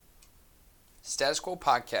Status Quo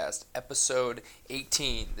Podcast, episode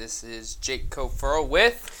 18. This is Jake Cofuro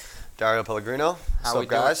with Dario Pellegrino. What's up,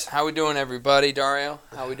 guys? How we doing, everybody? Dario,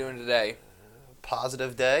 how we doing today?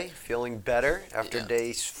 Positive day. Feeling better after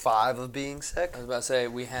day 5 of being sick. I was about to say,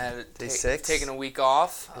 we had Day 6. taken a week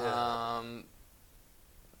off. Yeah.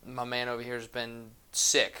 My man over here has been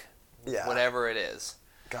sick. Yeah. Whatever it is.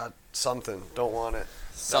 Got something. Don't want it.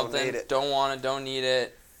 Something. Don't need it. Don't want it. Don't need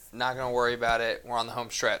it. Not going to worry about it. We're on the home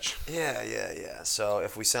stretch. Yeah. So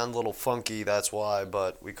if we sound a little funky, that's why.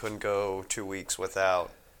 But we couldn't go 2 weeks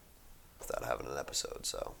without having an episode.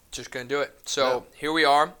 So just going to do it. So Here we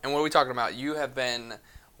are. And what are we talking about? You have been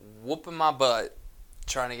whooping my butt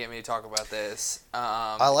trying to get me to talk about this.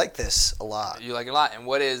 I like this a lot. You like it a lot. And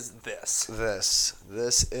what is this?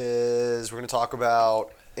 This is, we're going to talk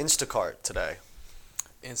about Instacart today.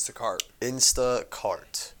 Instacart.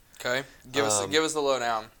 Okay. Give us the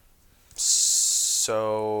lowdown.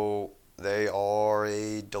 So they are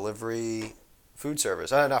a delivery food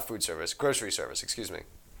service. Not food service, grocery service, excuse me.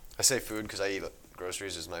 I say food because I eat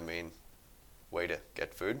groceries is my main way to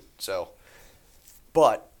get food.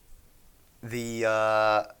 But the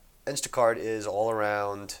Instacart is all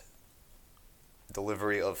around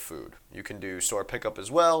delivery of food. You can do store pickup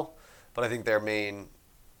as well, but I think their main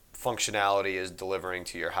functionality is delivering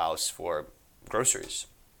to your house for groceries.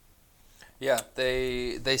 Yeah,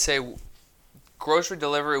 they say grocery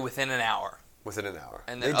delivery within an hour. Within an hour.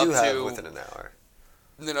 And they then do have within an hour.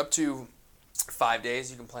 And then up to 5 days,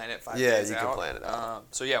 you can plan it 5 days Yeah, out. you can plan it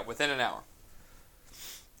out. Within an hour,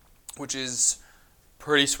 which is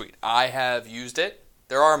pretty sweet. I have used it.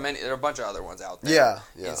 There are a bunch of other ones out there.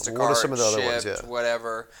 Yeah. Instacart, What are some of the other Shipt, ones? Yeah.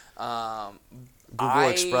 whatever. Google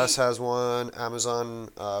Express has one. Amazon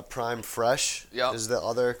Prime Fresh is the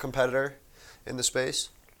other competitor in the space.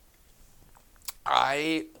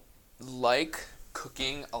 I like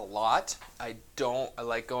cooking a lot. I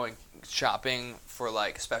like going shopping for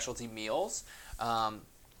like specialty meals.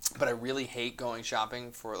 But I really hate going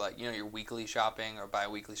shopping for your weekly shopping or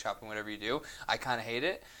bi-weekly shopping, whatever you do. I kind of hate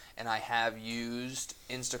it. And I have used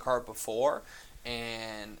Instacart before.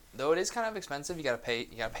 And though it is kind of expensive, you gotta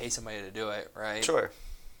pay somebody to do it, right? Sure.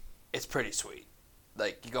 It's pretty sweet.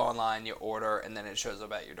 Like you go online, you order, and then it shows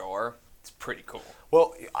up at your door. It's pretty cool.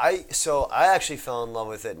 Well, I actually fell in love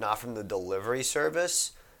with it not from the delivery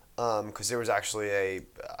service, because there was actually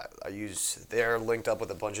they're linked up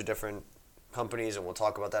with a bunch of different companies, and we'll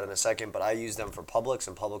talk about that in a second. But I used them for Publix,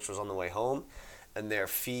 and Publix was on the way home, and their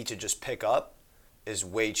fee to just pick up is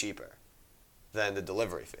way cheaper than the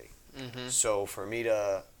delivery fee. Mm-hmm. So for me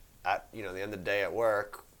to, at the end of the day at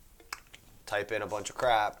work, type in a bunch of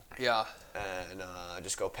crap, and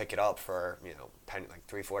just go pick it up for like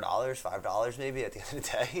 $3-4, $5 maybe at the end of the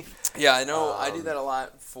day. Yeah, I know. I do that a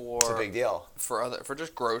lot for. It's a big deal for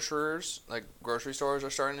just grocers. Like grocery stores are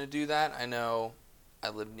starting to do that. I know. I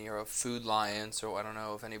live near a Food Lion, so I don't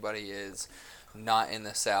know if anybody is not in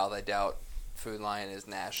the South. I doubt Food Lion is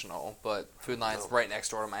national, but Food Lion's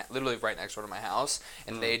literally right next door to my house,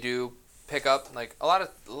 and they do pick up. Like a lot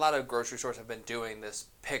of grocery stores have been doing this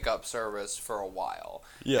pickup service for a while.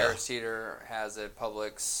 Yeah. Harris Teeter has it.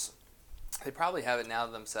 Publix, they probably have it now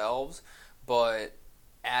themselves, but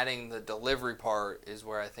adding the delivery part is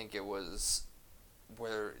where I think it was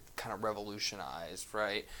where it kind of revolutionized,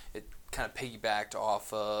 right? It kind of piggybacked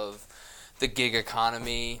off of the gig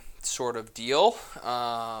economy sort of deal,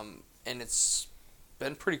 and it's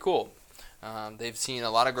been pretty cool. They've seen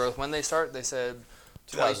a lot of growth. When they start, they said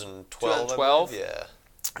 2012.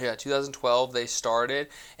 Yeah, 2012 they started,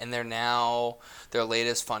 and they're now, their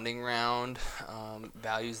latest funding round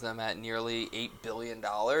values them at nearly $8 billion.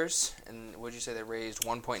 And what did you say, they raised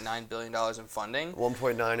 $1.9 billion in funding?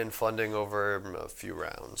 1.9 in funding over a few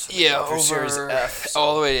rounds. Yeah, over Series F. So.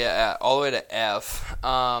 All the way to F,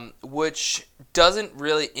 which doesn't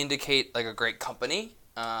really indicate like a great company.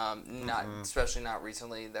 Especially not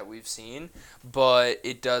recently that we've seen, but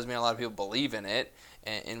it does mean a lot of people believe in it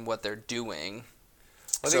and in what they're doing.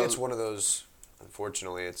 I think it's one of those,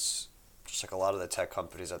 unfortunately, it's just like a lot of the tech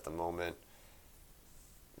companies at the moment,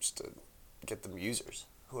 just to get them users.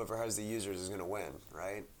 Whoever has the users is going to win,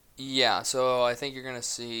 right? Yeah, so I think you're going to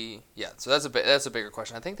see, so that's a bigger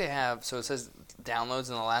question. I think they have, so it says downloads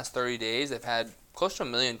in the last 30 days, they've had close to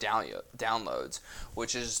 1 million downloads,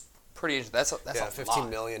 which is pretty interesting. That's a 15 lot.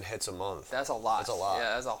 million hits a month. That's a lot. That's a lot.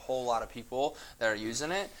 Yeah, that's a whole lot of people that are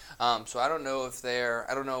using it. So I don't know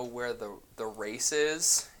I don't know where the race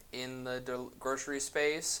is in the grocery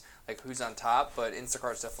space, like who's on top, but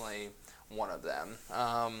Instacart's definitely one of them.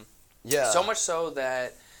 So much so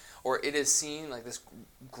that or it has seen like this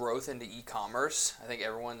growth into e-commerce. I think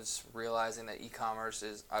everyone's realizing that e-commerce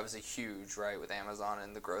is obviously huge, right, with Amazon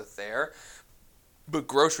and the growth there. But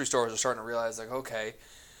grocery stores are starting to realize, like, okay,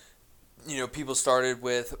 people started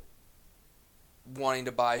with wanting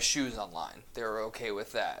to buy shoes online. They were okay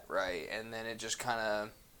with that, right? And then it just kind of,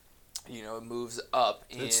 it moves up.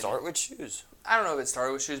 Did it start with shoes? I don't know if it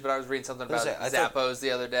started with shoes, but I was reading something about Zappos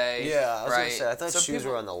the other day. Yeah, I was right? going to say, I thought shoes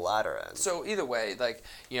were on the latter end. So either way, like,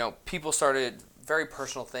 people started very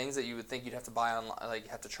personal things that you would think you'd have to buy online, like,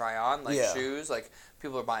 you have to try on, like shoes. Like,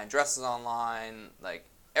 people are buying dresses online, like,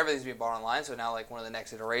 everything's being bought online. So now, like, one of the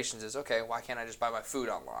next iterations is, okay, why can't I just buy my food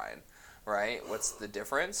online? Right? What's the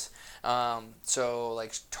difference? So,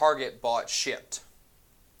 like, Target bought Shipt.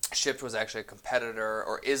 Shipt was actually a competitor,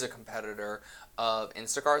 or is a competitor, of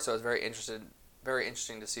Instacart. So I was very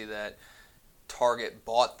interesting to see that Target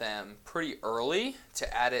bought them pretty early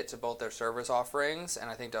to add it to both their service offerings, and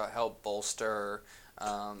I think to help bolster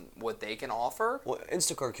what they can offer. Well,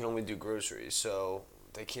 Instacart can only do groceries, so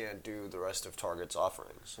they can't do the rest of Target's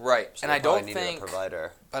offerings. Right. So and I don't think, a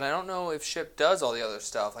provider. But I don't know if Shipt does all the other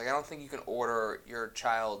stuff. Like, I don't think you can order your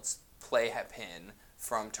child's playpen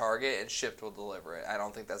from Target and Shipt will deliver it. I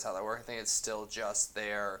don't think that's how that works. I think it's still just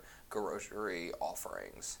their grocery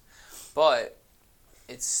offerings. But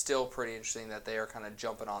it's still pretty interesting that they are kind of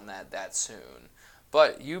jumping on that soon.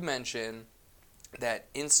 But you mentioned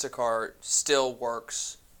that Instacart still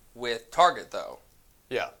works with Target, though.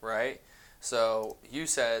 Yeah. Right? So you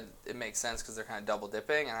said it makes sense because they're kind of double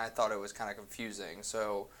dipping, and I thought it was kind of confusing.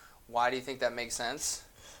 So why do you think that makes sense?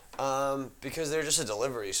 Because they're just a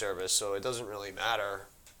delivery service, so it doesn't really matter.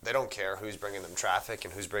 They don't care who's bringing them traffic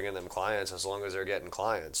and who's bringing them clients as long as they're getting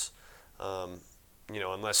clients.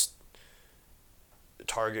 Unless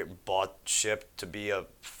Target bought Shipt to be a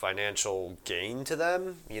financial gain to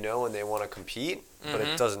them, and they want to compete. Mm-hmm. But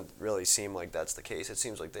it doesn't really seem like that's the case. It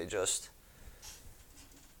seems like they just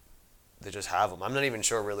have them. I'm not even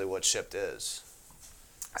sure really what Shipt is.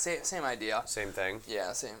 Same idea. Same thing?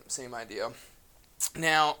 Yeah, same idea.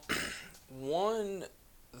 Now, one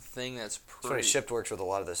thing that's pretty... It's funny, Shipt works with a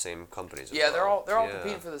lot of the same companies. Yeah, they're all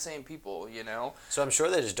competing for the same people, So I'm sure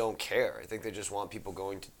they just don't care. I think they just want people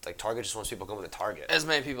going to... Like, Target just wants people going to Target. As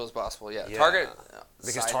many people as possible, yeah. Target...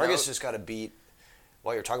 Because Target's just got to beat...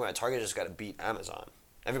 While you're talking about it, Target just got to beat Amazon.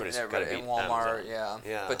 Everybody's got to beat Walmart, Amazon.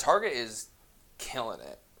 Yeah. But Target is killing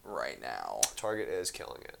it right now. Target is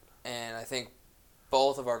killing it. And I think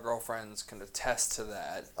both of our girlfriends can attest to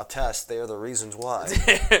that. Attest, they are the reasons why.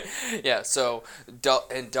 Yeah, so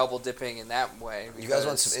and double dipping in that way. You guys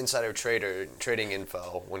want some insider trading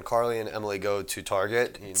info? When Carly and Emily go to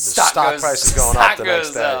Target, the stock price is going up the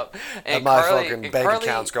next day. Up. And my fucking bank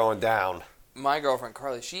account's going down. My girlfriend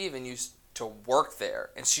Carly, she even used to work there,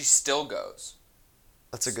 and she still goes.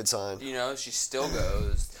 That's a good sign. She still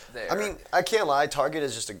goes there. I mean, I can't lie. Target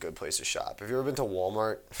is just a good place to shop. Have you ever been to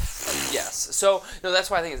Walmart? Yes. So, that's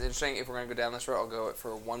why I think it's interesting. If we're going to go down this road, I'll go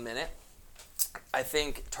for 1 minute. I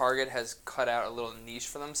think Target has cut out a little niche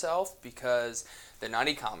for themselves because they're not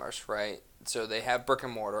e-commerce, right? So they have brick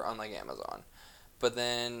and mortar, unlike Amazon. But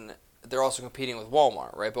then they're also competing with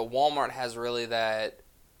Walmart, right? But Walmart has really that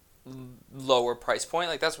lower price point.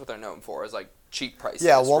 Like, that's what they're known for, is like cheap prices.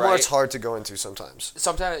 Yeah, Walmart's right? hard to go into sometimes.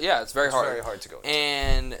 Sometimes, yeah, it's very hard. It's very hard to go into.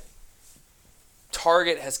 And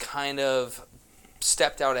Target has kind of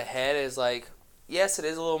stepped out ahead as like, yes, it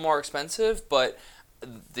is a little more expensive, but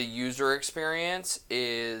the user experience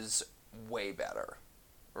is way better,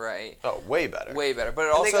 right? Oh, way better. Way better. But it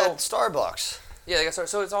and also... they got Starbucks. Yeah, they got Starbucks.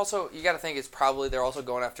 So it's also, you got to think it's probably, they're also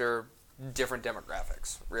going after different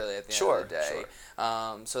demographics, really, at the end of the day.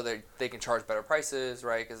 Sure. So they can charge better prices,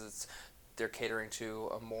 right? Because they're catering to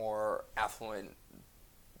a more affluent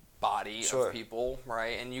body of people,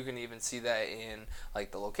 right? And you can even see that in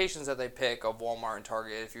like the locations that they pick of Walmart and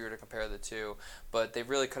Target if you were to compare the two. But they've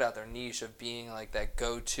really cut out their niche of being like that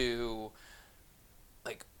go-to,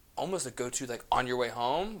 like almost a go-to like on your way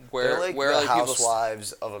home, where they're like where the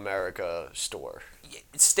Housewives of America store.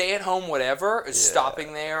 Stay at home, whatever, is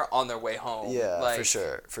stopping there on their way home. Yeah, like,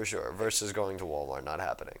 for sure. Versus going to Walmart, not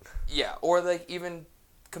happening. Yeah, or like even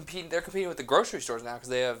competing. They're competing with the grocery stores now because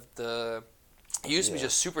they have the. It used to be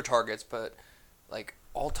just super Targets, but like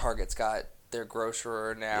all Targets got their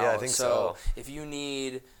grocer now. Yeah, I think so. If you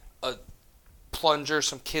need a plunger,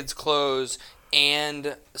 some kids' clothes,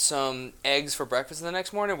 and some eggs for breakfast the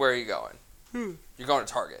next morning, where are you going? You're going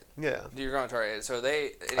to Target. Yeah. You're going to Target. So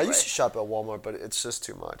anyway. I used to shop at Walmart, but it's just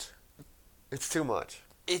too much. It's too much.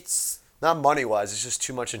 It's not money-wise. It's just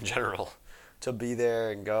too much in general to be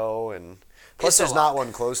there and go. And plus, there's not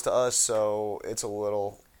one close to us, so it's a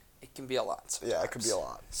little it can be a lot sometimes. Yeah, it could be a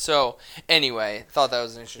lot. So, anyway, thought that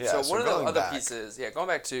was interesting. Yeah, so one of the other back. pieces, going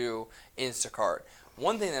back to Instacart,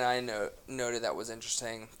 one thing that I noted that was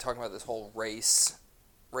interesting, talking about this whole race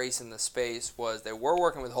in the space, was they were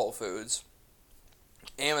working with Whole Foods.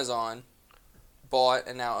 Amazon bought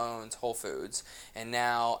and now owns Whole Foods. And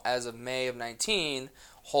now, as of May of 19,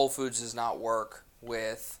 Whole Foods does not work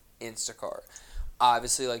with Instacart.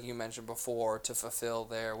 Obviously, like you mentioned before, to fulfill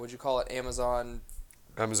their, what'd you call it, Amazon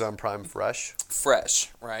Prime Fresh.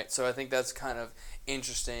 Fresh, right? So I think that's kind of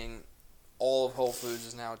interesting. All of Whole Foods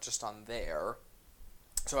is now just on there.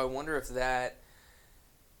 So I wonder if that,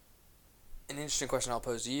 an interesting question I'll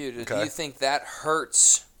pose to you. Do you think that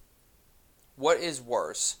hurts? What is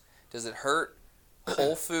worse? Does it hurt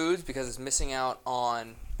Whole Foods because it's missing out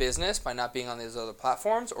on business by not being on these other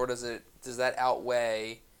platforms, or does that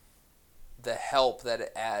outweigh the help that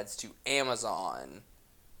it adds to Amazon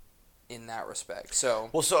in that respect?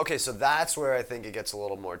 So that's where I think it gets a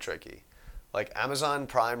little more tricky. Like, Amazon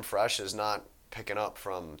Prime Fresh is not picking up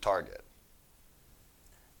from Target.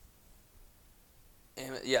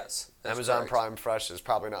 Yes. Amazon correct. Prime Fresh is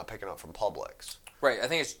probably not picking up from Publix. Right. I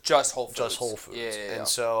think it's just Whole Foods. Just Whole Foods.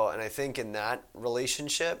 Yeah. And I think in that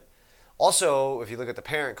relationship, also, if you look at the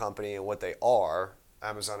parent company and what they are,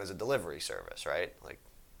 Amazon is a delivery service, right? Like,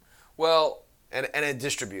 well, and a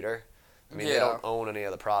distributor. I mean, they don't own any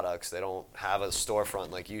of the products. They don't have a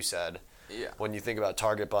storefront, like you said. Yeah. When you think about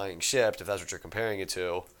Target buying Shipt, if that's what you're comparing it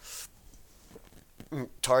to,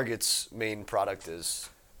 Target's main product is,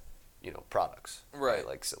 products. Right.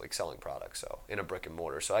 Like selling products, so in a brick and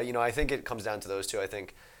mortar. So, I think it comes down to those two. I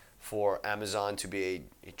think for Amazon to be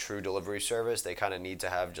a true delivery service, they kind of need to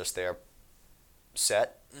have just their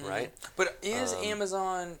set, right? But is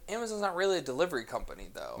Amazon's not really a delivery company,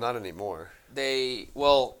 though? Not anymore. I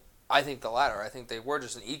think the latter. I think they were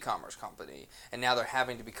just an e-commerce company, and now they're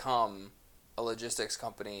having to become a logistics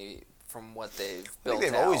company from what they've built out. I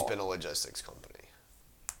think they've always been a logistics company.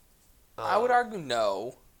 I would argue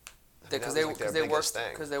no, because they worked with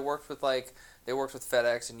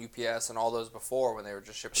FedEx and UPS and all those before when they were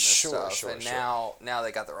just shipping this stuff. Now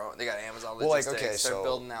they got their own. They got Amazon Logistics. They're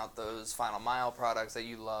building out those final mile products that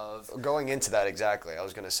you love. Going into that exactly, I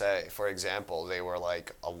was going to say, for example, they were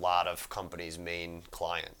like a lot of companies' main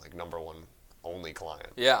client, like number one only client.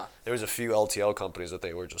 Yeah. There was a few LTL companies that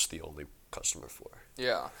they were just the only customer for.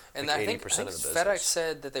 Yeah, and like I think of the business. FedEx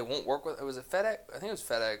said that they won't work with. Was it FedEx? I think it was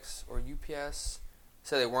FedEx or UPS.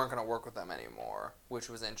 Said they weren't going to work with them anymore, which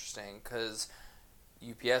was interesting because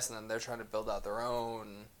UPS and then they're trying to build out their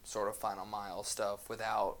own sort of final mile stuff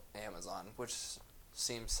without Amazon, which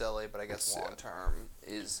seems silly, but I guess long term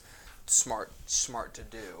is smart to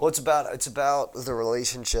do. Well, it's about the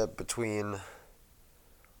relationship between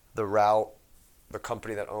the route, the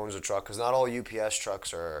company that owns the truck, because not all UPS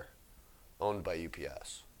trucks are owned by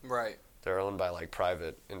UPS. Right. They're owned by like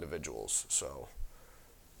private individuals,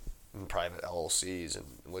 and private LLCs and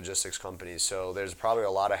logistics companies. So there's probably a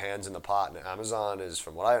lot of hands in the pot. And Amazon is,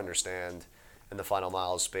 from what I understand, in the final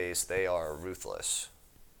mile space, they are ruthless.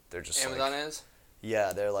 They're just Amazon is?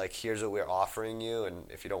 Yeah, they're like, here's what we're offering you, and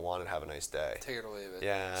if you don't want it, have a nice day. Take it or leave it.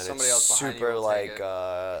 Yeah, and somebody it's else behind super you will take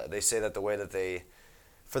it. they say that the way that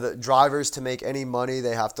for the drivers to make any money,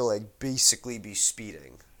 they have to like basically be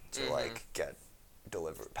speeding to like get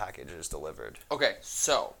packages delivered. Okay,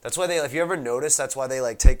 so that's why if you ever notice, that's why they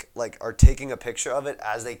are taking a picture of it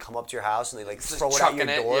as they come up to your house and they like throw it out your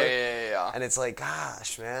door. Yeah. And it's like,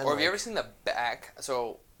 gosh, man. Or have you ever seen the back?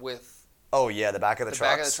 So with the back of the trucks. The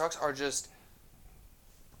back of the trucks are just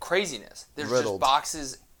craziness. There's riddled. Just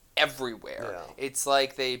boxes everywhere. Yeah. It's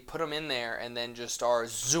like they put them in there and then just start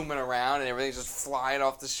zooming around and everything's just flying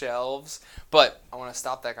off the shelves. But I want to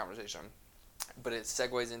stop that conversation. But it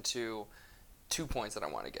segues into 2 points that I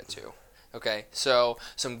want to get to. Okay, so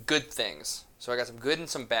some good things. So I got some good and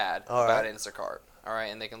some bad about Instacart. All right,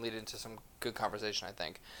 and they can lead into some good conversation, I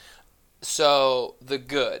think. So the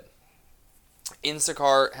good.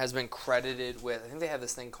 Instacart has been credited with, I think they have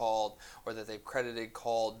this thing called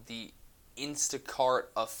the Instacart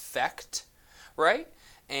effect, right?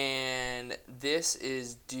 And this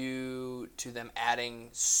is due to them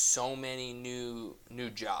adding so many new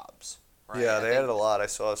jobs. Right? Yeah, they added a lot. I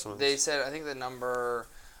saw some. They said, I think the number,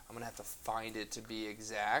 I'm going to have to find it to be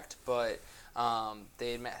exact, but I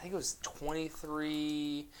think it was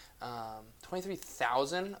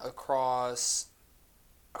 23,000 across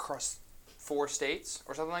 4 states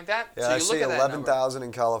or something like that. Yeah, so I see 11,000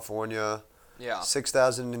 in California. Yeah.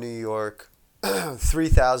 6,000 in New York,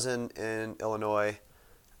 3,000 in Illinois,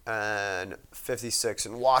 and 56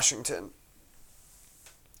 in Washington.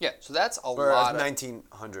 Yeah, so that's a Or lot.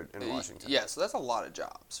 1,900 in Washington. Yeah, so that's a lot of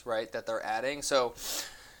jobs, right, that they're adding. So,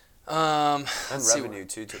 and revenue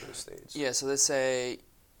too to those states. Yeah, so they say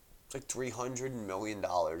it's like $300 million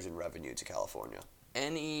in revenue to California.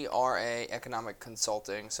 NERA Economic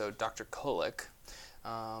Consulting, so Dr. Kulik,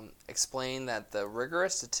 explained that the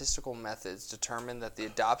rigorous statistical methods determine that the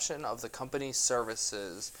adoption of the company's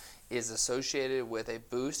services is associated with a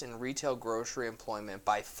boost in retail grocery employment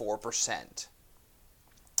by 4%.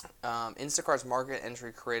 Instacart's market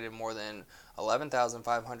entry created more than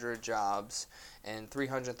 11,500 jobs and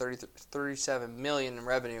 $337 million in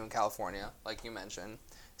revenue in California, like you mentioned.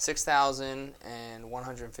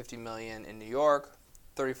 6,150 million in New York,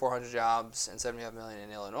 3,400 jobs and 75 million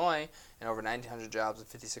in Illinois, and over 1,900 jobs and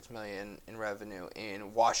 56 million in revenue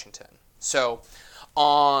in Washington. So,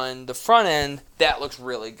 on the front end, that looks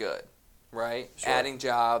really good, right? Sure. Adding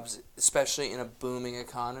jobs, especially in a booming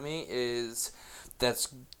economy,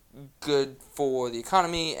 that's good for the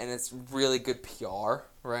economy, and it's really good PR,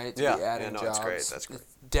 right? To be adding jobs. That's great. That's great.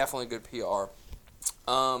 It's definitely good PR.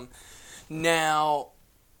 Now,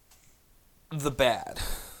 the bad.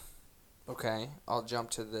 Okay, I'll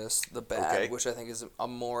jump to this. The bad, which I think is a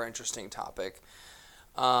more interesting topic.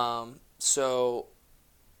 So,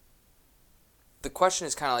 the question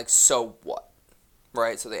is kind of like, so what?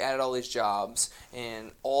 Right? So, they added all these jobs,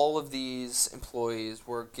 and all of these employees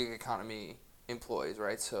were gig economy employees,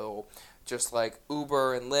 right? So, just like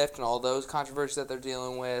Uber and Lyft and all those controversies that they're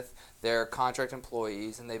dealing with, they're contract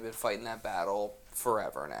employees, and they've been fighting that battle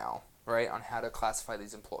forever now, right, on how to classify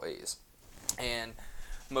these employees. And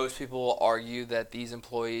most people argue that these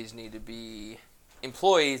employees need to be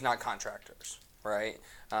employees, not contractors, right?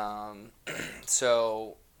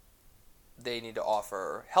 So they need to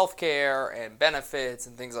offer health care and benefits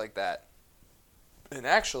and things like that. And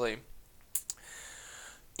actually,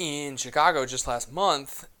 in Chicago just last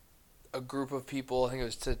month, a group of people, I think it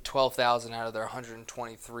was to 12,000 out of their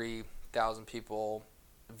 123,000 people,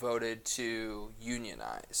 voted to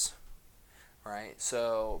unionize. Right,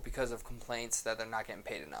 so because of complaints that they're not getting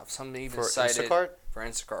paid enough, some even cited for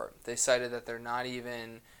Instacart. They cited that they're not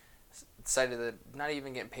even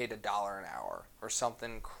getting paid $1 an hour or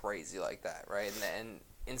something crazy like that, right? And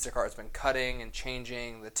Instacart's been cutting and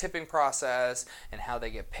changing the tipping process and how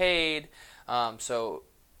they get paid. So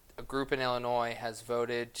a group in Illinois has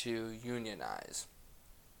voted to unionize.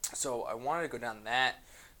 So I wanted to go down that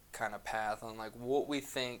kind of path on like what we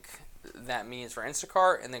think that means for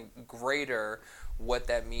Instacart, and then greater what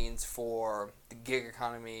that means for the gig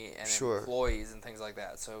economy and employees and things like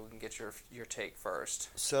that. So we can get your take first.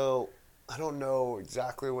 So I don't know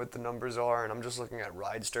exactly what the numbers are, and I'm just looking at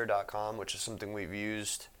ridester.com, which is something we've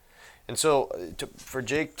used. And so for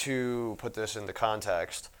Jake to put this into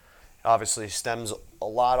context, obviously stems a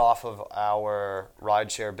lot off of our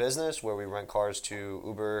rideshare business where we rent cars to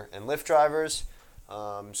Uber and Lyft drivers.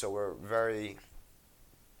 So we're very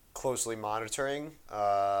closely monitoring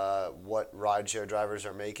what rideshare drivers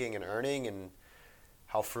are making and earning and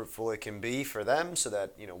how fruitful it can be for them so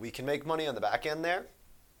that, we can make money on the back end there.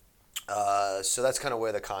 So that's kind of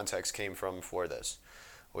where the context came from for this.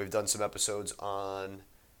 We've done some episodes on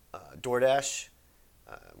DoorDash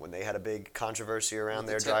when they had a big controversy around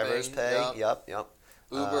their drivers' pay. Yep.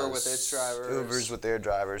 Uber with its drivers. Uber's with their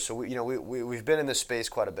drivers. So we've been in this space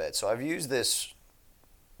quite a bit. So I've used this.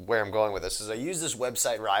 Where I'm going with this is I use this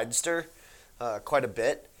website Ridester quite a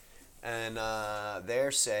bit, and they're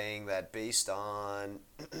saying that based on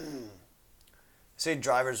say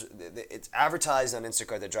drivers, it's advertised on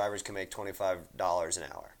Instacart that drivers can make $25 an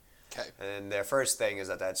hour. Okay. And their first thing is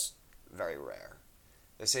that that's very rare.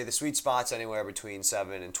 They say the sweet spot's anywhere between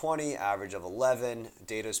 7 and 20, average of 11.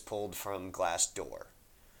 Data's pulled from Glassdoor.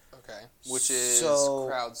 Okay, which is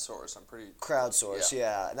crowdsourced. Crowdsourced,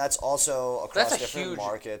 yeah. And that's also across different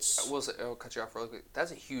markets. I'll cut you off real quick.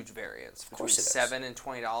 That's a huge variance. Between $7 and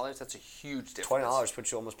 $20, that's a huge difference. $20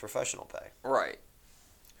 puts you almost professional pay. Right.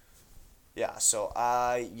 Yeah, so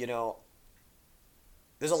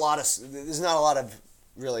there's not a lot of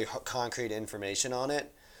really concrete information on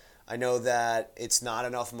it. I know that it's not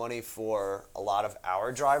enough money for a lot of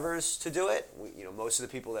our drivers to do it. Most of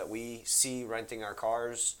the people that we see renting our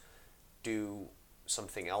cars do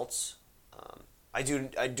something else. I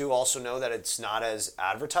do also know that it's not as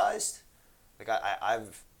advertised. Like I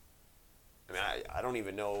don't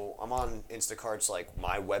even know. I'm on Instacart's like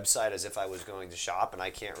my website as if I was going to shop, and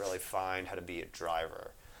I can't really find how to be a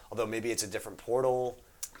driver. Although maybe it's a different portal.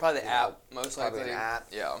 Probably the app, most likely. Probably an app.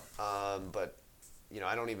 Yeah. But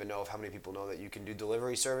I don't even know how many people know that you can do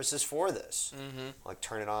delivery services for this. Mm-hmm. Like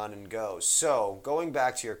turn it on and go. So going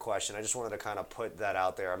back to your question, I just wanted to kind of put that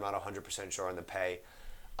out there. I'm not 100% sure on the pay.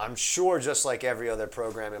 I'm sure just like every other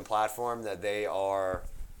program and platform that they are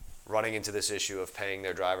running into this issue of paying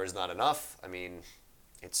their drivers not enough. I mean,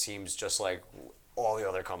 it seems just like all the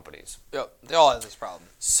other companies. Yep, they all have this problem.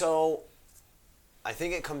 So I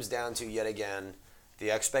think it comes down to, yet again,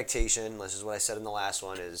 the expectation, this is what I said in the last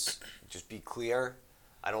one, is just be clear.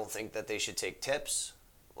 I don't think that they should take tips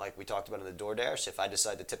like we talked about in the DoorDash. If I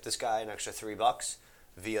decide to tip this guy an extra $3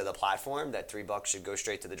 via the platform, that $3 should go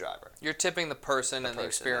straight to the driver. You're tipping the person and the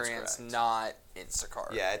experience, not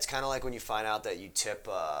Instacart. Yeah, it's kind of like when you find out that you tip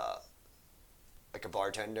like a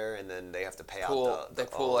bartender and then they have to pay out they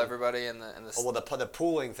pool everybody in the well, the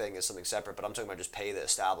pooling thing is something separate, but I'm talking about just pay the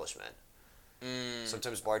establishment.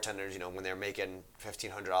 Sometimes bartenders, when they're making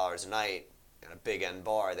 $1,500 a night in a big end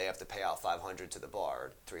bar, they have to pay out $500 to the bar,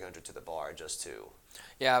 or $300 to the bar just to.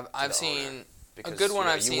 Yeah, I've seen because, a good one.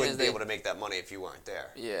 I've seen you wouldn't be able to make that money if you weren't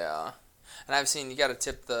there. Yeah, and I've seen you got to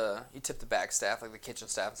tip the back staff, like the kitchen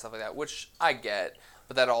staff and stuff like that, which I get,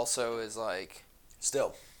 but that also is like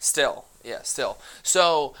still. So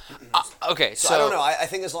okay, so I don't know. I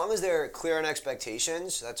think as long as they're clear on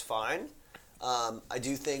expectations, that's fine. I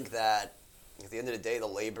do think that at the end of the day, the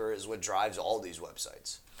labor is what drives all these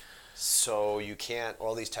websites. So you can't,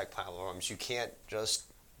 all these tech platforms, you can't just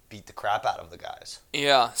beat the crap out of the guys.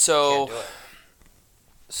 Yeah, so can't do it.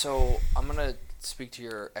 So I'm gonna speak to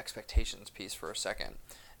your expectations piece for a second.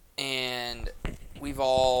 And we've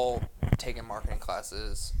all taken marketing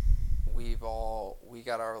classes. We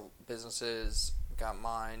got our businesses, got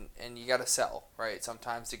mine, and you got to sell, right?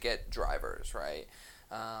 Sometimes to get drivers, right?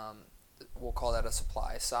 We'll call that a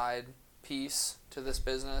supply side piece to this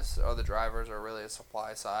business, or the drivers are really a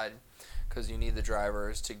supply side because you need the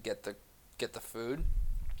drivers to get the food.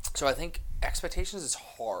 So I think expectations is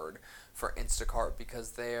hard for Instacart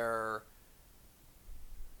because they're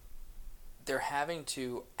having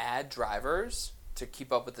to add drivers to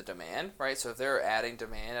keep up with the demand, right? So if they're adding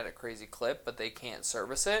demand at a crazy clip but they can't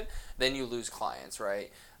service it, then you lose clients,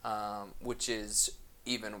 right? Which is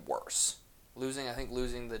even worse. I think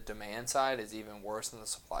losing the demand side is even worse than the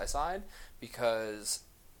supply side because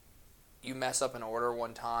you mess up an order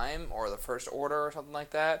one time or the first order or something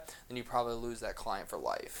like that, then you probably lose that client for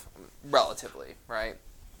life, relatively, right?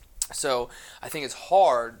 So I think it's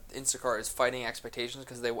hard. Instacart is fighting expectations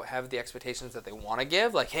because they have the expectations that they want to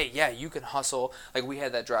give. Like, hey, yeah, you can hustle. Like we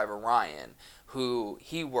had that driver, Ryan, who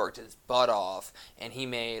he worked his butt off and he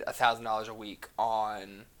made $1,000 a week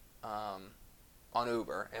on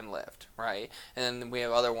Uber and Lyft, right? And then we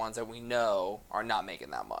have other ones that we know are not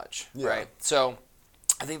making that much, right? So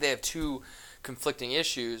I think they have two conflicting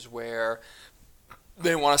issues where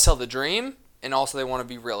they want to sell the dream and also they want to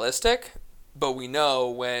be realistic, but we know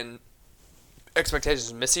when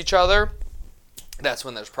expectations miss each other, that's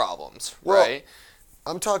when there's problems, right?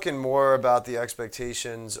 I'm talking more about the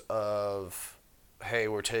expectations of, hey,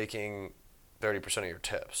 we're taking 30% of your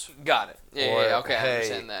tips. Got it. Yeah, Or, okay, hey, I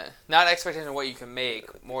understand that. Not expectation of what you can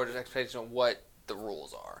make, more just expectation of what the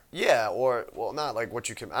rules are. Yeah, or, well, not like what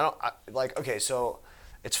you can, okay, so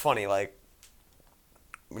it's funny, like,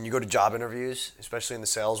 when you go to job interviews, especially in the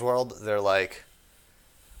sales world, they're like,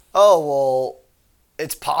 oh, well,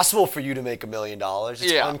 it's possible for you to make $1 million. It's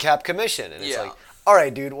uncapped commission. And it's like, all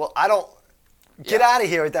right, dude, well, get out of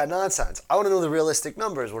here with that nonsense. I want to know the realistic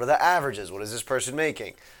numbers. What are the averages? What is this person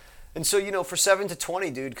making? And so, for 7 to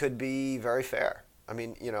 20, dude, could be very fair. I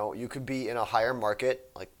mean, you could be in a higher market,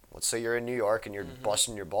 like let's say you're in New York and you're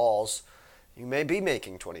busting your balls. You may be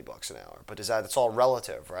making $20 an hour, but it's all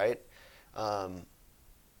relative, right?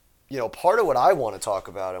 Part of what I want to talk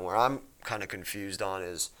about and where I'm kind of confused on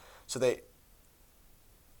is,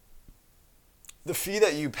 the fee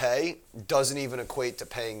that you pay doesn't even equate to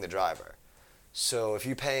paying the driver. So if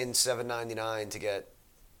you're paying $7.99 to get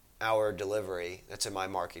hour delivery, that's in my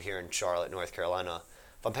market here in Charlotte, North Carolina.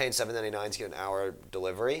 If I'm paying $7.99 to get an hour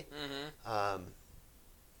delivery,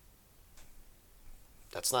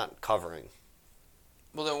 that's not covering.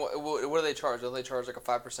 Well, then what do they charge? Do they charge like a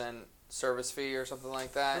 5% service fee or something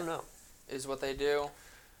like that? I don't know. Is what they do?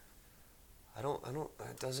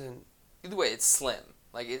 It doesn't. Either way, it's slim.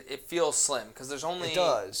 Like it feels slim because there's only. It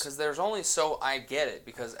does. Because there's only I get it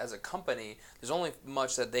because as a company, there's only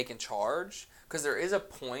much that they can charge. Because there is a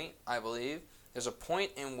point, I believe, there's a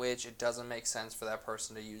point in which it doesn't make sense for that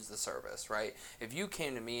person to use the service, right? If you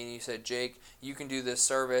came to me and you said, Jake, you can do this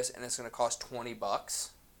service and it's going to cost $20,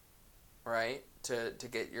 right, to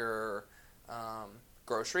get your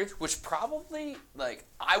groceries, which probably, like,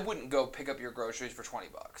 I wouldn't go pick up your groceries for $20.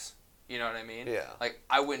 You know what I mean? Yeah. Like,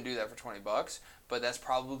 I wouldn't do that for $20, but that's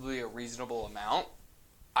probably a reasonable amount.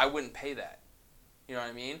 I wouldn't pay that. You know what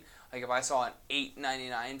I mean? Like if I saw an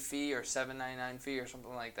 $8.99 fee or $7.99 fee or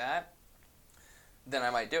something like that, then I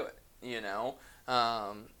might do it.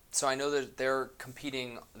 So I know that they're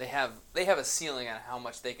competing. They have a ceiling on how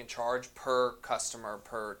much they can charge per customer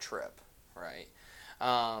per trip, right?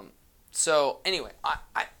 So anyway,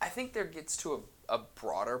 I think there gets to a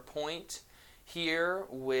broader point here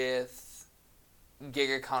with gig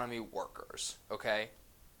economy workers, okay?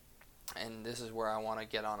 And this is where I want to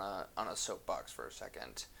get on a soapbox for a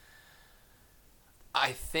second.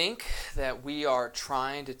 I think that we are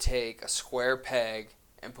trying to take a square peg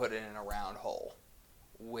and put it in a round hole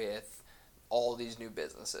with all these new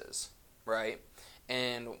businesses, right?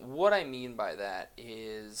 And what I mean by that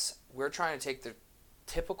is we're trying to take the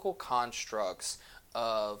typical constructs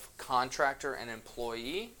of contractor and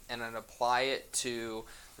employee and then apply it to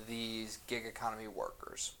these gig economy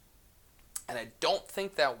workers. And I don't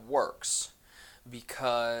think that works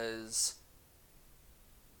because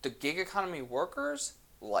the gig economy workers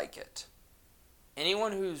like it.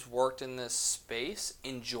 Anyone who's worked in this space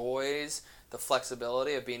enjoys the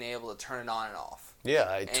flexibility of being able to turn it on and off. Yeah,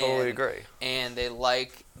 I totally agree. And they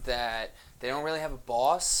like that they don't really have a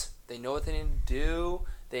boss. They know what they need to do.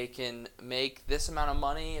 They can make this amount of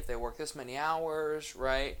money if they work this many hours,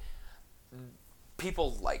 right?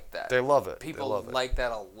 People like that. They love it. People like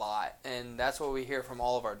that a lot. And that's what we hear from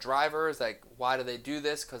all of our drivers. Like, why do they do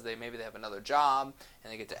this? Because maybe they have another job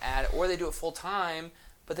and they get to add it. Or they do it full time,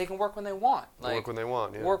 but they can work when they want. Like, work when they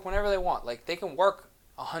want, yeah. Work whenever they want. Like, they can work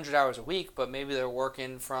 100 hours a week, but maybe they're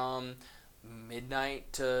working from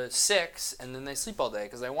midnight to 6 and then they sleep all day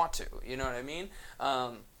because they want to. You know what I mean?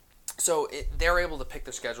 So they're able to pick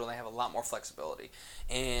their schedule and they have a lot more flexibility.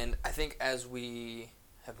 And I think as we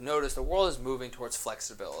have noticed, the world is moving towards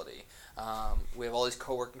flexibility. We have all these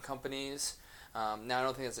co-working companies. Now, I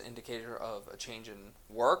don't think that's an indicator of a change in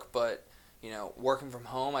work, but working from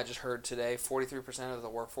home, I just heard today 43% of the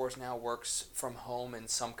workforce now works from home in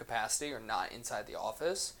some capacity or not inside the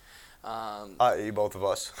office. i.e. both of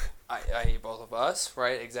us. I.e. both of us,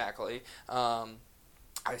 right? Exactly.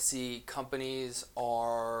 I see companies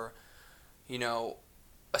are,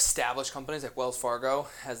 established companies like Wells Fargo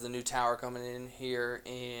has the new tower coming in here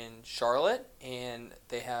in Charlotte, and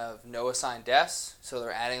they have no assigned desks, so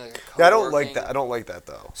they're adding like a co-working. I don't like that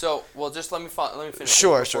though. So, well, just let me finish.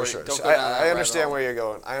 Sure. I understand where you're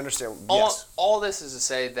going. I understand. Yes. All this is to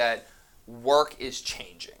say that work is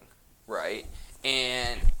changing, right?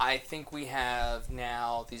 And I think we have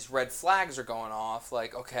now these red flags are going off.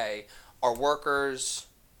 Like, okay, our workers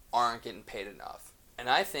aren't getting paid enough, and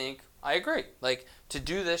I agree. Like, to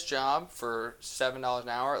do this job for $7 an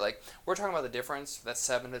hour, like, we're talking about the difference, that's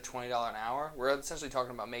 $7 to $20 an hour. We're essentially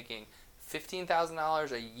talking about making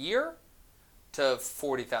 $15,000 a year to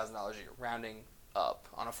 $40,000 a year, rounding up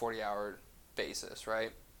on a 40-hour basis,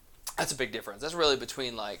 right? That's a big difference. That's really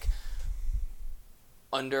between, like,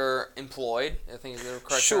 underemployed, I think is the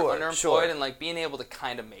correct term, underemployed, and, like, being able to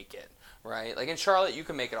kind of make it. Right, like in Charlotte, you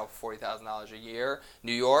can make it off $40,000 a year.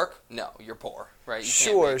 New York, no, you're poor, right? You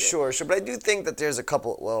can't make it. Sure. But I do think that there's a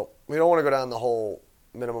couple. Well, we don't want to go down the whole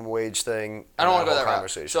minimum wage thing. I don't want to go that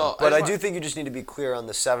conversation. So, but I do think you just need to be clear on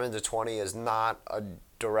the 7 to 20 is not a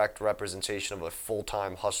direct representation of a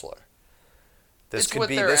full-time hustler. This could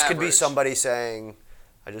be somebody saying,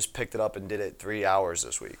 "I just picked it up and did it 3 hours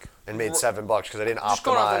this week and made $7 because I didn't optimize." Just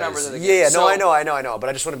going off the numbers of the game. No, I know.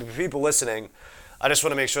 But I just want to be people listening. I just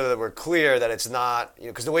want to make sure that we're clear that it's not,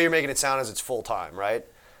 because the way you're making it sound is it's full-time, right?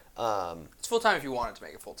 It's full-time if you want it to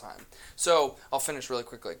make it full-time. So I'll finish really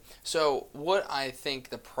quickly. So what I think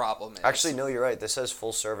the problem is... Actually, no, you're right. This says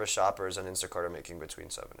full-service shoppers on Instacart are making between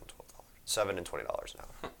 $7 and $20 an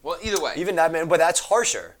hour. Well, either way. Even that, man, but that's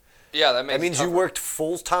harsher. Yeah, that means you worked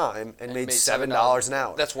full-time and made $7 an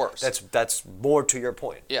hour. That's worse. That's more to your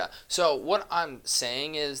point. Yeah. So what I'm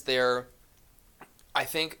saying is I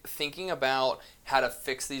think thinking about how to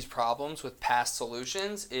fix these problems with past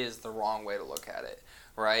solutions is the wrong way to look at it,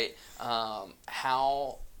 right?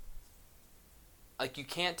 You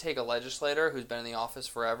can't take a legislator who's been in the office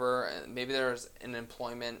forever, and maybe there's an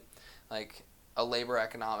employment, like a labor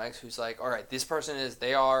economics, who's like, all right, this person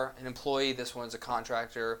they are an employee, this one's a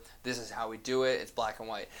contractor, this is how we do it, it's black and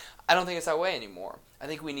white. I don't think it's that way anymore. I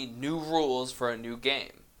think we need new rules for a new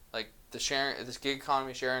game. This gig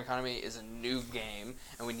economy, sharing economy is a new game,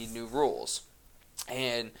 and we need new rules.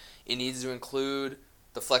 And it needs to include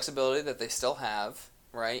the flexibility that they still have,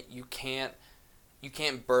 right? You can't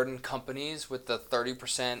burden companies with the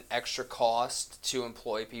 30% extra cost to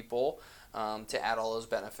employ people to add all those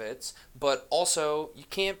benefits. But also, you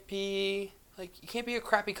can't be a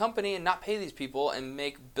crappy company and not pay these people and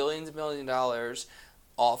make billions and millions of dollars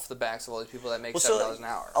off the backs of all these people that make $7 an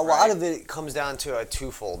hour. A lot of it comes down to a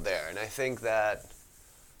twofold there, and I think that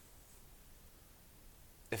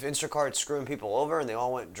if Instacart's screwing people over and they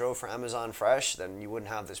all drove for Amazon Fresh, then you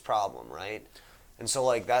wouldn't have this problem, right? And so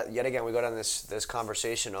like that, yet again, we go down this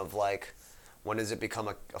conversation of like, when does it become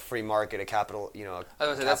a free market, a capital, you know? I was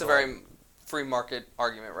gonna say, that's a very free market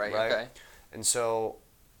argument, right? Okay. And so,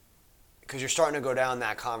 because you're starting to go down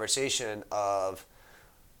that conversation of,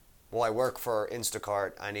 well, I work for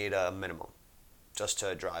Instacart, I need a minimum just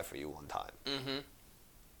to drive for you one time. Mm-hmm.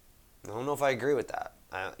 I don't know if I agree with that.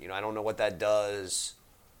 I don't know what that does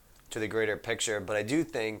to the greater picture, but I do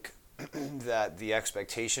think that the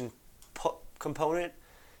expectation component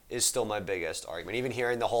is still my biggest argument. Even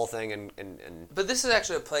hearing the whole thing and But this is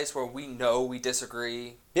actually a place where we know we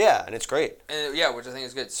disagree. Yeah, and it's great. And yeah, which I think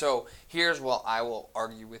is good. So here's what I will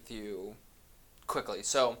argue with you quickly.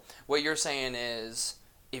 So what you're saying is,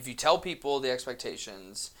 if you tell people the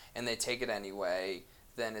expectations and they take it anyway,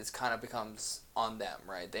 then it kind of becomes on them,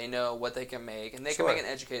 right? They know what they can make, and they can make an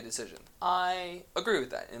educated decision. I agree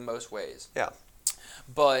with that in most ways. Yeah.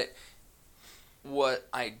 But what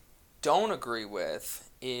I don't agree with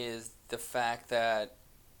is the fact that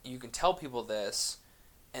you can tell people this,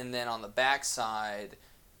 and then on the backside,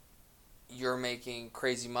 you're making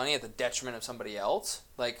crazy money at the detriment of somebody else.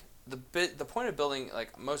 Like, the point of building,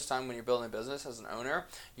 like, most of the time when you're building a business as an owner,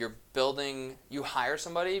 you hire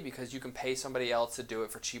somebody because you can pay somebody else to do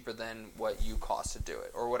it for cheaper than what you cost to do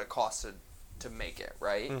it, or what it costs to make it,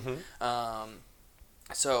 right? Mm-hmm.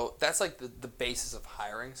 So that's like the basis of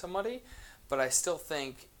hiring somebody, but I still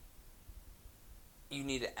think you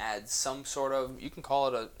need to add some sort of, you can call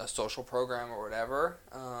it a social program or whatever,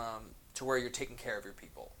 to where you're taking care of your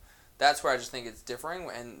people. That's where I just think it's differing,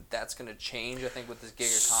 and that's going to change, I think, with this gig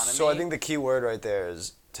economy. So I think the key word right there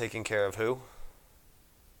is taking care of who?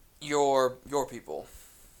 Your people.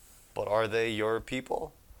 But are they your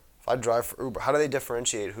people? If I drive for Uber, how do they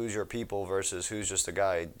differentiate who's your people versus who's just a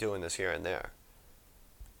guy doing this here and there?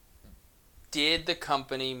 Did the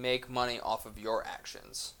company make money off of your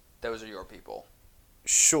actions? Those are your people.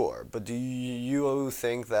 Sure, but do you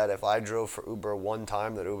think that if I drove for Uber one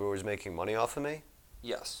time that Uber was making money off of me?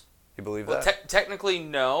 Yes. You believe that? Technically,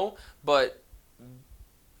 no, but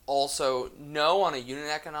also no on a unit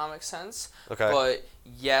economic sense. Okay. But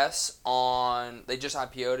yes on, they just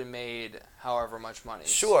IPO'd and made however much money.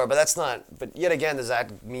 Sure, but that's not, but yet again, does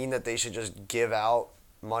that mean that they should just give out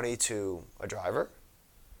money to a driver?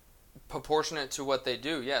 Proportionate to what they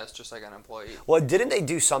do, yes, just like an employee. Well, didn't they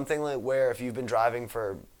do something like where if you've been driving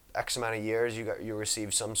for X amount of years, you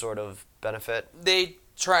receive some sort of benefit? They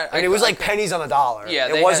tried. I mean, it was like pennies on the dollar.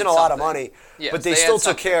 Yeah, it wasn't a lot of something. money, Yes, but they still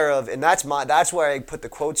took care of, and that's where I put the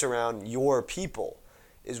quotes around your people.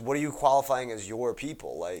 Is what are you qualifying as your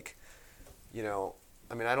people? Like, you know,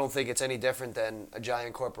 I mean, I don't think it's any different than a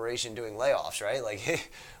giant corporation doing layoffs, right?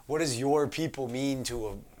 Like, what does your people mean to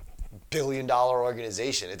a billion-dollar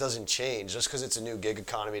organization? It doesn't change. Just because it's a new gig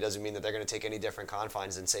economy doesn't mean that they're going to take any different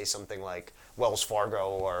confines than say something like Wells Fargo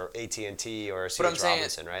or AT&T or C.H.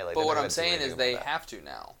 Robinson, right? Like, but what I'm saying is they have to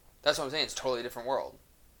now. That's what I'm saying. It's a totally different world.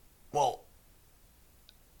 Well,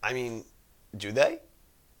 I mean, do they?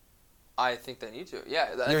 I think they need to.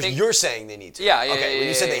 Yeah. You're saying they need to. Yeah. Okay. When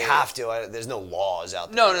you said they have to, there's no laws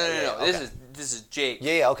out there. No. Okay. This is Jake.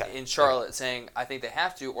 Yeah. Okay. In Charlotte saying I think they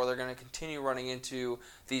have to, or they're going to continue running into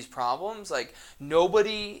these problems. Like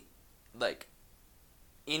nobody, like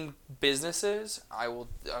in businesses, I will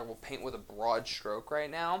paint with a broad stroke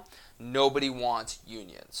right now. Nobody wants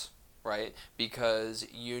unions. Right? Because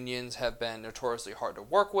unions have been notoriously hard to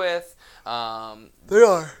work with. They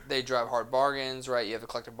are. They drive hard bargains, right? You have the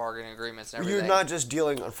collective bargaining agreements and everything.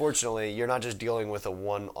 Unfortunately, you're not just dealing with a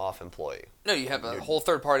one-off employee. No, you have a whole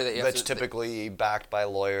third party that you have that's typically backed by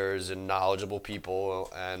lawyers and knowledgeable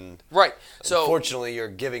people. And right. So fortunately, you're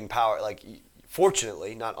giving power,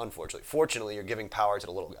 fortunately, not unfortunately, fortunately, you're giving power to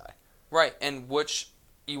the little guy. Right. And which...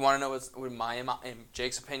 You want to know what's, in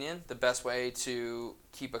Jake's opinion, the best way to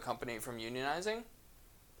keep a company from unionizing?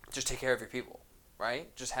 Just take care of your people,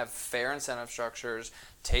 right? Just have fair incentive structures,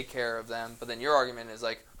 take care of them. But then your argument is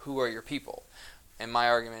like, who are your people? And my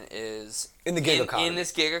argument is in the gig economy. In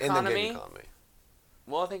this gig economy. In the gig economy.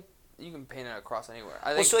 Well, I think you can paint it across anywhere.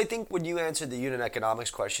 I think when you answered the unit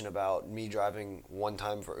economics question about me driving one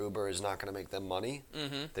time for Uber is not going to make them money,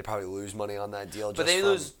 they probably lose money on that deal. But they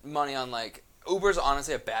lose money on like. Uber's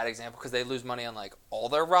honestly a bad example because they lose money on like all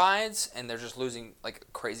their rides and they're just losing like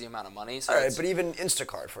a crazy amount of money. So all right, but even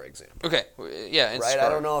Instacart, for example. Okay, yeah, Instacart. Right, I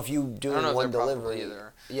don't know if you doing one delivery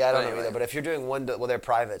either. Yeah, I don't know either. But if you're doing they're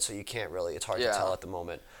private, so you can't really. It's hard to tell at the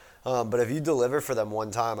moment. But if you deliver for them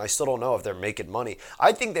one time, I still don't know if they're making money.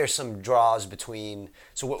 I think there's some draws between.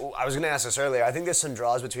 So I was going to ask this earlier. I think there's some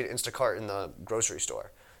draws between Instacart and the grocery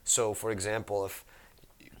store. So, for example, if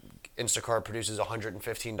Instacart produces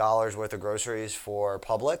 $115 worth of groceries for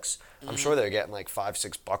Publix, I'm sure they're getting like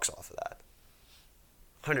 $5-6 off of that.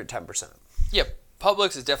 110%. Yeah,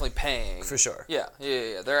 Publix is definitely paying. For sure. Yeah.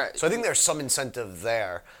 So I think there's some incentive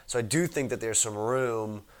there. So I do think that there's some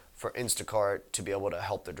room for Instacart to be able to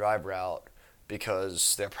help the driver out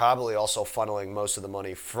because they're probably also funneling most of the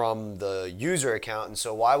money from the user account. And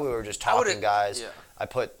so while we were just talking, guys, I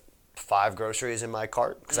put 5 groceries in my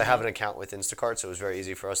cart because I have an account with Instacart, so it was very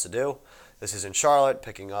easy for us to do. This is in Charlotte,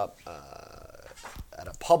 picking up at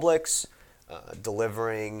a Publix,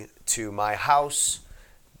 delivering to my house.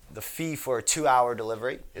 The fee for a 2-hour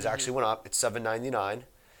delivery is actually went up. It's $7.99.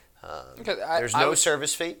 There's no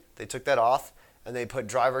service fee. They took that off, and they put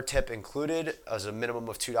driver tip included as a minimum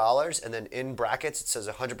of $2, and then in brackets it says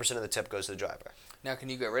 100% of the tip goes to the driver. Now, can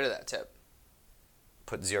you get rid of that tip?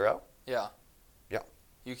 Put 0? Yeah. Yeah.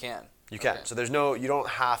 You can. You can. Okay. So you don't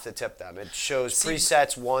have to tip them. It shows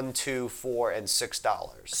presets $1, $2, $4, and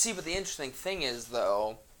 $6. See, but the interesting thing is,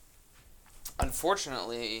 though,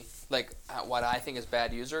 unfortunately, like what I think is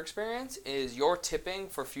bad user experience is you're tipping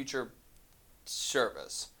for future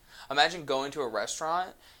service. Imagine going to a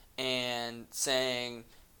restaurant and saying,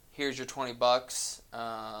 "Here's your $20."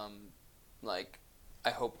 Like, I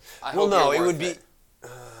hope. Well, no, it would be.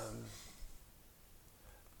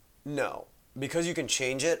 No, because you can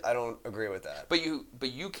change it. I don't agree with that. But you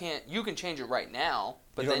can't. You can change it right now.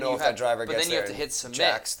 But you don't then know if that driver but gets then you there have to hit submit.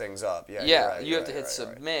 Jacks things up. Yeah. Yeah, Right, you have to hit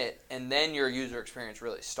submit, and then your user experience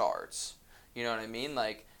really starts. You know what I mean?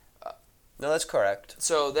 Like. No, that's correct.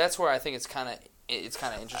 So that's where I think it's kind of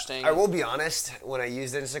interesting. I will be honest. When I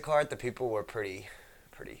used Instacart, the people were pretty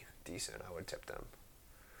decent. I would tip them.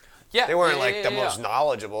 Yeah, they weren't the most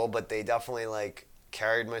knowledgeable, but they definitely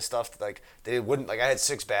carried my stuff. They wouldn't I had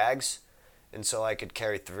 6 bags, and so I could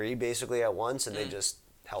carry 3 basically at once, and they just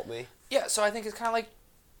helped me. Yeah, so I think it's kind of like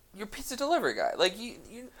your pizza delivery guy. Like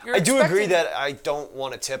you're I do agree that I don't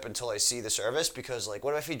want to tip until I see the service because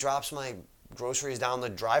what if he drops my groceries down the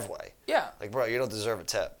driveway? Yeah. Bro, you don't deserve a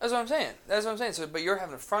tip. That's what I'm saying. So, but you're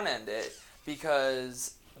having to front end it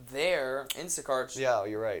because Instacart's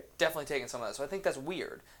you're right. definitely taking some of that. So I think that's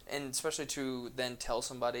weird, and especially to then tell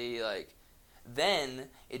somebody then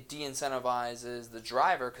it de-incentivizes the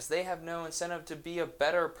driver because they have no incentive to be a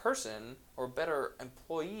better person or better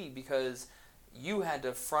employee because you had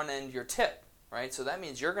to front end your tip. Right, so that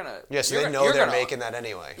means you're gonna. Yeah, so they know they're making that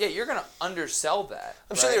anyway. Yeah, you're gonna undersell that.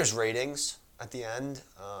 I'm sure there's ratings at the end.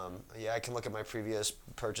 I can look at my previous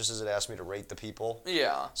purchases. It asked me to rate the people.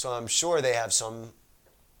 Yeah. So I'm sure they have some.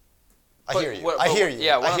 I hear you.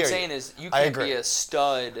 Yeah, what I'm saying is you can be a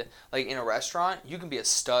stud in a restaurant. You can be a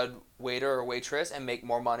stud waiter or waitress and make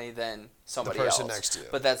more money than somebody else. The person next to you.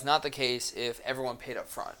 But that's not the case if everyone paid up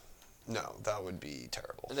front. No, that would be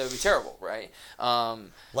terrible. That would be terrible, right?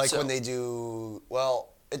 When they do, well,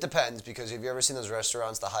 it depends because have you ever seen those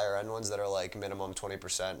restaurants, the higher end ones that are minimum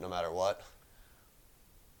 20% no matter what?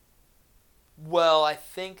 Well, I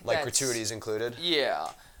think that's... gratuities included? Yeah.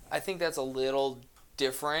 I think that's a little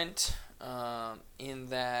different in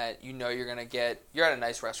that you're going to get... You're at a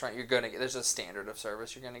nice restaurant, you're going to get... There's a standard of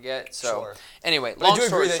service you're going to get. So, sure. Anyway, long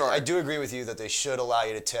story short... I do agree with you that they should allow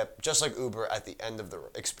you to tip, just like Uber, at the end of the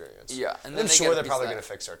experience. Yeah. And I'm sure they're probably going to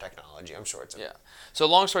fix their technology. I'm sure it's... Yeah. So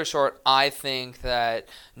long story short, I think that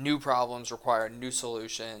new problems require new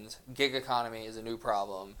solutions. Gig economy is a new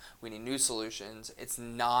problem. We need new solutions. It's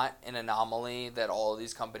not an anomaly that all of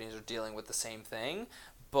these companies are dealing with the same thing.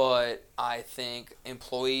 But I think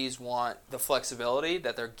employees want the flexibility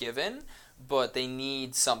that they're given, but they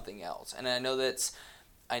need something else. And I know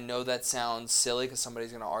that sounds silly because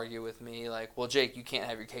somebody's going to argue with me well, Jake, you can't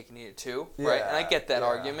have your cake and eat it too, right? And I get that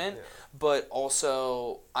argument, but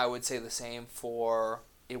also I would say the same for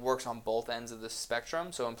it works on both ends of the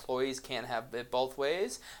spectrum. So employees can't have it both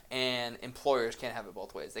ways, and employers can't have it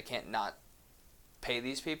both ways. They can't not pay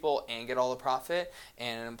these people and get all the profit,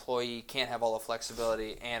 and an employee can't have all the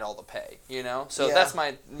flexibility and all the pay, So that's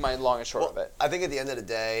my long and short of it. I think at the end of the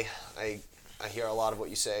day, I hear a lot of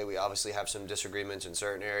what you say. We obviously have some disagreements in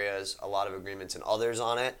certain areas, a lot of agreements in others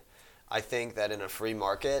on it. I think that in a free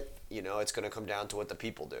market, it's going to come down to what the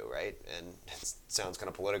people do, right? And it sounds kind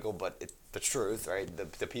of political, but it's the truth, right?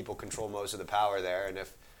 The people control most of the power there, and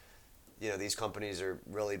if these companies are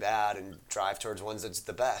really bad and drive towards ones that's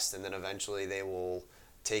the best, and then eventually they will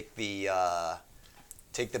take the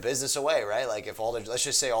take the business away, right? Like if let's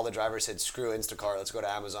just say all the drivers said, screw Instacart, let's go to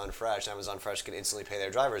Amazon Fresh. Amazon Fresh can instantly pay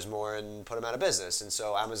their drivers more and put them out of business. And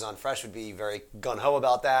so Amazon Fresh would be very gung-ho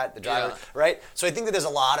about that, the driver, right? So I think that there's a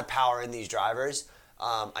lot of power in these drivers.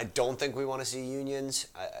 I don't think we want to see unions.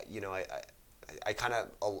 I kind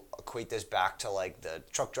of equate this back to like the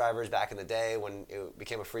truck drivers back in the day when it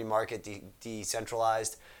became a free market,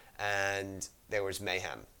 decentralized, and there was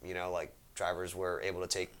mayhem. Like drivers were able to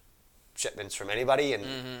take shipments from anybody and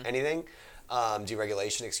anything.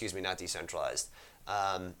 Deregulation, not decentralized.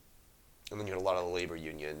 And then you had a lot of the labor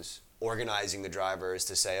unions organizing the drivers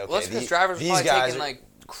to say, okay, well, that's because drivers were probably taking like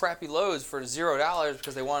crappy loads for $0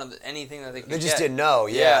 because they wanted anything that they could get. They just didn't know.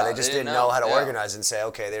 Yeah, they just didn't know how to organize and say,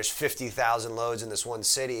 okay, there's 50,000 loads in this one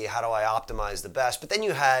city. How do I optimize the best? But then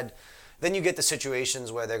you get the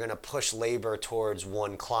situations where they're going to push labor towards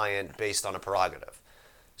one client based on a prerogative.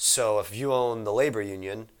 So if you own the labor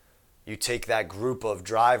union, you take that group of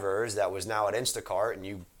drivers that was now at Instacart and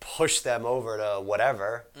you push them over to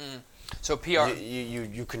whatever. So PR,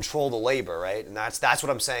 you control the labor, right? And that's what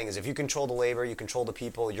I'm saying is if you control the labor, you control the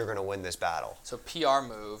people, you're going to win this battle. So PR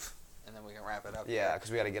move, and then we can wrap it up. Yeah,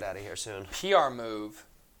 because we got to get out of here soon. PR move,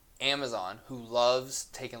 Amazon, who loves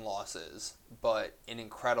taking losses, but in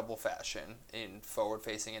incredible fashion, in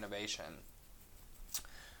forward-facing innovation.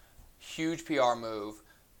 Huge PR move.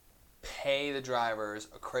 Pay the drivers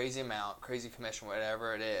a crazy amount, crazy commission,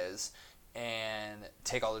 whatever it is, and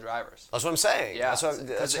take all the drivers. That's what I'm saying. Yeah,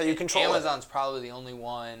 that's how you control Amazon's probably the only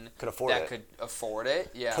one could afford it.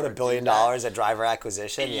 Yeah, put $1 billion at driver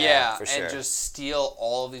acquisition. Yeah, for sure. And just steal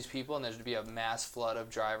all of these people, and there's to be a mass flood of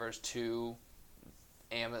drivers to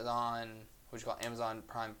Amazon. What do you call it? Amazon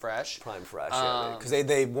Prime Fresh. Prime Fresh, yeah, because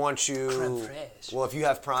they want you. Prime Fresh. Well, if you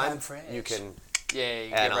have Prime you can. Yeah,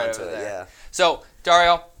 you add get right on to over it. there. Yeah. So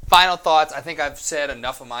Dario, final thoughts. I think I've said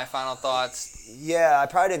enough of my final thoughts. Yeah, I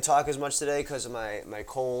probably didn't talk as much today because of my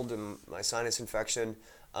cold and my sinus infection.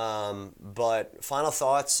 But final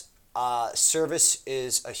thoughts, service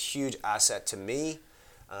is a huge asset to me.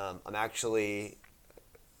 I'm actually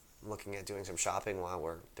looking at doing some shopping while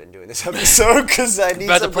we've been doing this episode because I need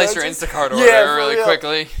about to place your Instacart order really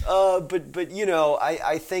quickly. But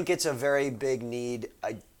I think it's a very big need.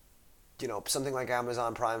 Something like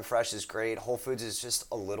Amazon Prime Fresh is great. Whole Foods is just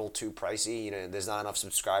a little too pricey. There's not enough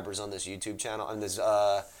subscribers on this YouTube channel, on this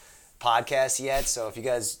podcast yet. So if you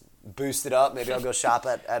guys boost it up, maybe I'll go shop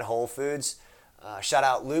at Whole Foods. Shout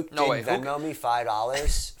out Luke. Venmo me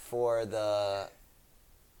 $5 for the,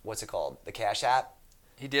 what's it called? The Cash App.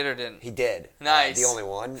 He did or didn't? He did. Nice. The only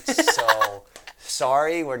one. So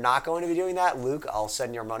sorry, we're not going to be doing that. Luke, I'll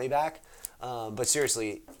send your money back. But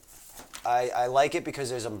seriously, I like it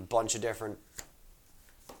because there's a bunch of different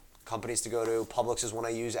companies to go to. Publix is one I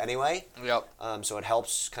use anyway. Yep. So it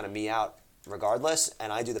helps kind of me out regardless.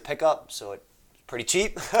 And I do the pickup, so it's pretty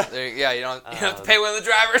cheap. You don't have to pay one of the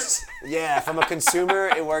drivers. Yeah, from a consumer,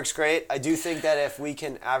 it works great. I do think that if we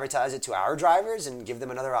can advertise it to our drivers and give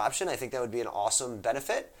them another option, I think that would be an awesome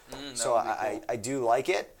benefit. So I do like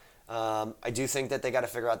it. I do think that they got to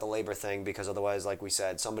figure out the labor thing because otherwise, like we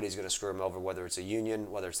said, somebody's going to screw them over, whether it's a union,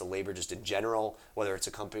 whether it's the labor just in general, whether it's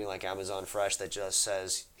a company like Amazon Fresh that just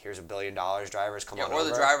says, here's $1 billion, drivers, come on over. Or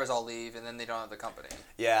the drivers all leave and then they don't have the company.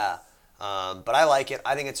 Yeah, but I like it.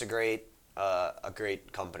 I think it's a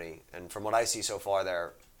great company. And from what I see so far,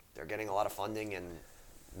 they're getting a lot of funding and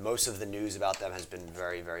most of the news about them has been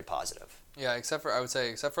very, very positive. Yeah, except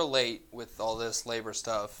for late with all this labor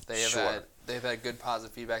stuff, they've had good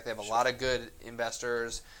positive feedback. They have a lot of good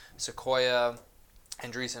investors, Sequoia,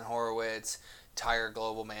 Andreessen Horowitz, Tiger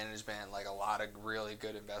Global Management, like a lot of really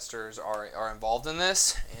good investors are involved in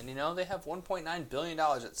this. And, they have $1.9 billion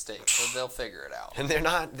at stake, so they'll figure it out. And they're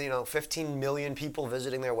not, 15 million people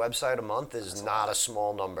visiting their website a month is not a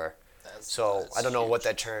small number. That's I don't know what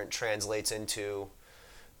that translates into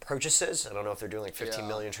purchases. I don't know if they're doing like 15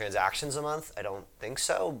 million transactions a month. I don't think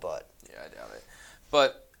so, but... Yeah, I doubt it.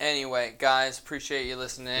 But anyway, guys, appreciate you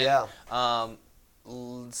listening. Yeah.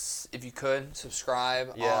 If you could,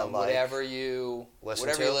 subscribe on whatever you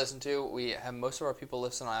listen to. We have most of our people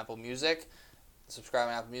listen on Apple Music. Subscribe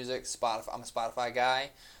on Apple Music. Spotify. I'm a Spotify guy.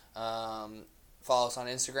 Follow us on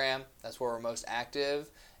Instagram. That's where we're most active.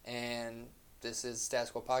 And this is Status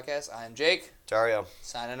Quo Podcast. I'm Jake. Dario.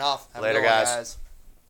 Signing off. Later, guys.